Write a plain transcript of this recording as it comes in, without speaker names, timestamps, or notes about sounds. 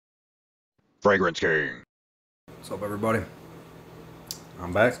Fragrance King. What's up, everybody?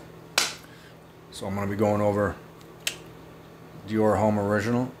 I'm back. So I'm going to be going over Dior Homme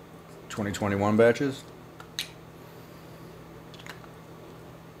Original 2021 batches.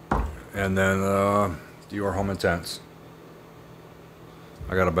 And then Dior Homme Intense.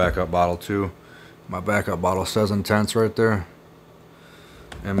 I got a backup bottle too. My backup bottle says Intense right there.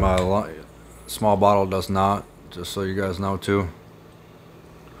 And my small bottle does not, just so you guys know too.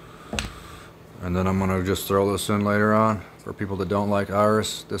 And then I'm going to just throw this in later on. For people that don't like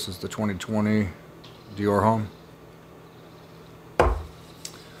Iris, this is the 2020 Dior Homme.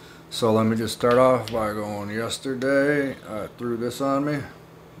 So let me just start off by going, yesterday I threw this on me,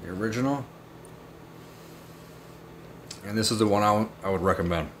 the original. And this is the one I would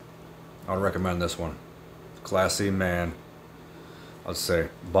recommend. I would recommend this one. Classy man. I'd say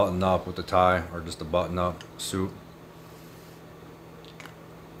button up with the tie, or just a button up suit.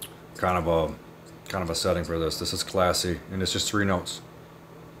 Kind of a setting for this. This is classy, and it's just 3 notes: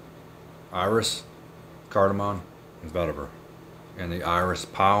 iris, cardamom, and vetiver. And the iris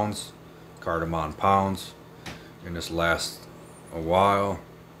pounds, cardamom pounds, and this lasts a while,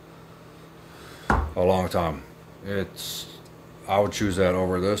 a long time. I would choose that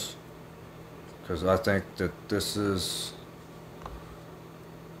over this, because I think that this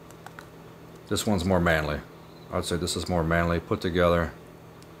one's more manly. I'd say this is more manly put together.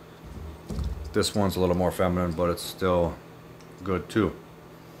 This one's a little more feminine, but it's still good too.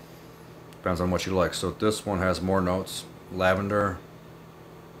 Depends on what you like. So this one has more notes: lavender,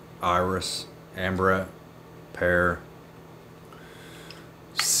 iris, amberette, pear,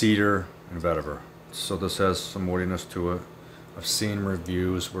 cedar, and vetiver. So this has some woodiness to it. I've seen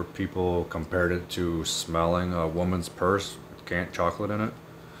reviews where people compared it to smelling a woman's purse with chocolate in it.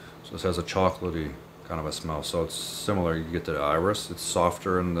 So this has a chocolatey kind of a smell. So it's similar. You get the iris. It's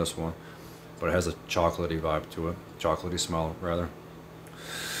softer in this one, but it has a chocolatey vibe to it, chocolatey smell rather.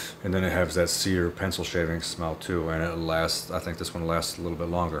 And then it has that cedar pencil shaving smell too, and it lasts, I think this one lasts a little bit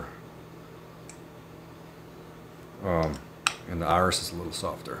longer. And the iris is a little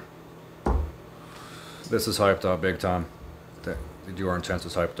softer. This is hyped up big time. The Dior Intense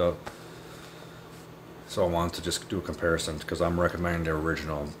is hyped up. So I wanted to just do a comparison, because I'm recommending the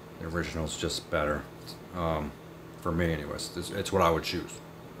original. The original's just better. For me anyways, it's what I would choose.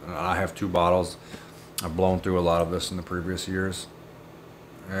 I have 2 bottles. I've blown through a lot of this in the previous years,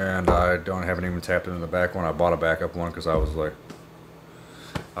 and haven't even tapped into the back one. I bought a backup one because I was like,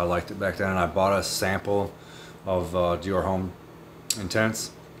 I liked it back then, and I bought a sample of Dior Homme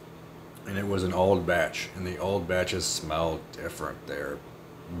Intense, and it was an old batch, and the old batches smell different. They're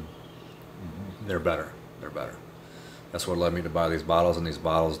better. They're better. That's what led me to buy these bottles, and these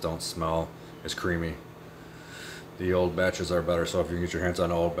bottles don't smell as creamy. The old batches are better, so if you can get your hands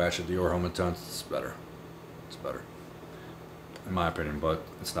on an old batch of Dior Homme Intense, it's better. It's better, in my opinion, but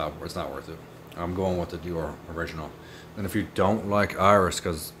it's not worth it. I'm going with the Dior original. And if you don't like iris,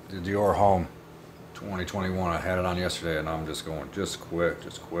 because the Dior Homme 2021, I had it on yesterday, and I'm just going, just quit.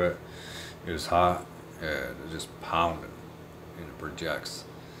 It was hot, and it's just pounding, and it projects.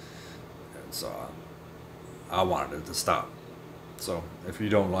 And so I wanted it to stop. So if you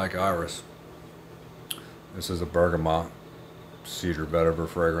don't like iris, this is a bergamot cedar vetiver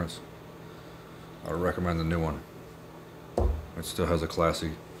fragrance. I would recommend the new one. It still has a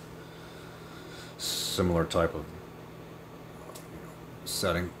classy, similar type of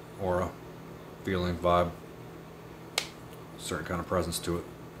setting, aura, feeling, vibe, certain kind of presence to it.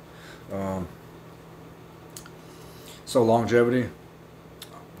 So longevity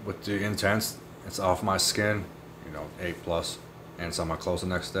with the Intense, it's off my skin, 8+, and it's on my clothes the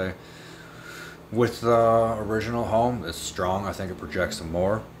next day. With the original Homme, it's strong. I think it projects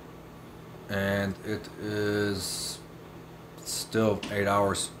more, and it is still 8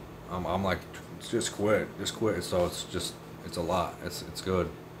 hours. I'm like, just quit. So it's a lot. It's good.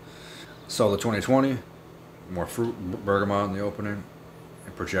 So the 2020, more fruit, bergamot in the opening.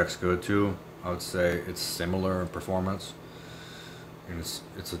 It projects good too. I would say it's similar in performance, and it's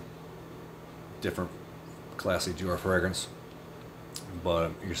a different classy Dior fragrance,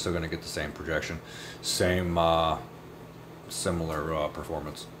 but you're still going to get the same projection, same similar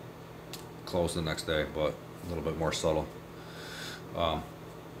performance. Close the next day, but a little bit more subtle.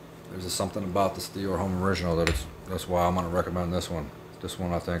 There's just something about this Dior Homme Original that's why I'm going to recommend this one. This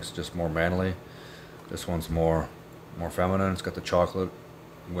one I think is just more manly. This one's more feminine. It's got the chocolate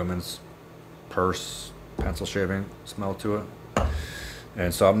women's purse pencil shaving smell to it,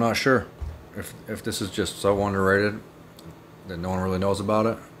 and so I'm not sure if this is just so underrated that no one really knows about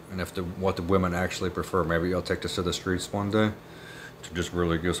it, and what the women actually prefer. Maybe I'll take this to the streets one day to just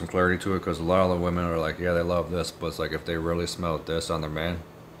really give some clarity to it, because a lot of the women are like, yeah, they love this, but it's like if they really smelled this on their man,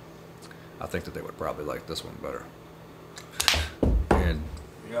 I think that they would probably like this one better. And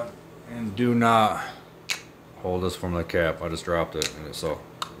yeah, and do not hold this from the cap. I just dropped it, and so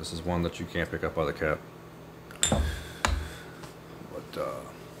this is one that you can't pick up by the cap. But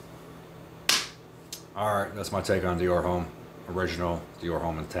all right, that's my take on Dior Homme Original, Dior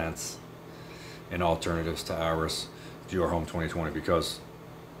Homme Intense, and alternatives to Iris Dior Homme 2020, because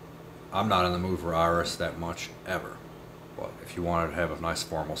I'm not in the mood for Iris that much ever. But if you wanted to have a nice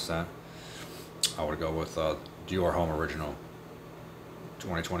formal scent, I would go with Dior Homme Original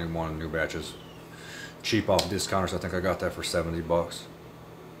 2021 new batches. Cheap off discounters. I think I got that for 70 bucks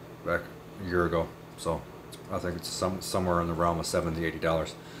back a year ago. So I think it's somewhere in the realm of $70,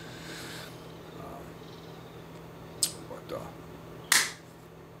 $80.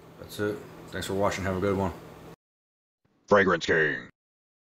 That's it. Thanks for watching. Have a good one. Fragrance King.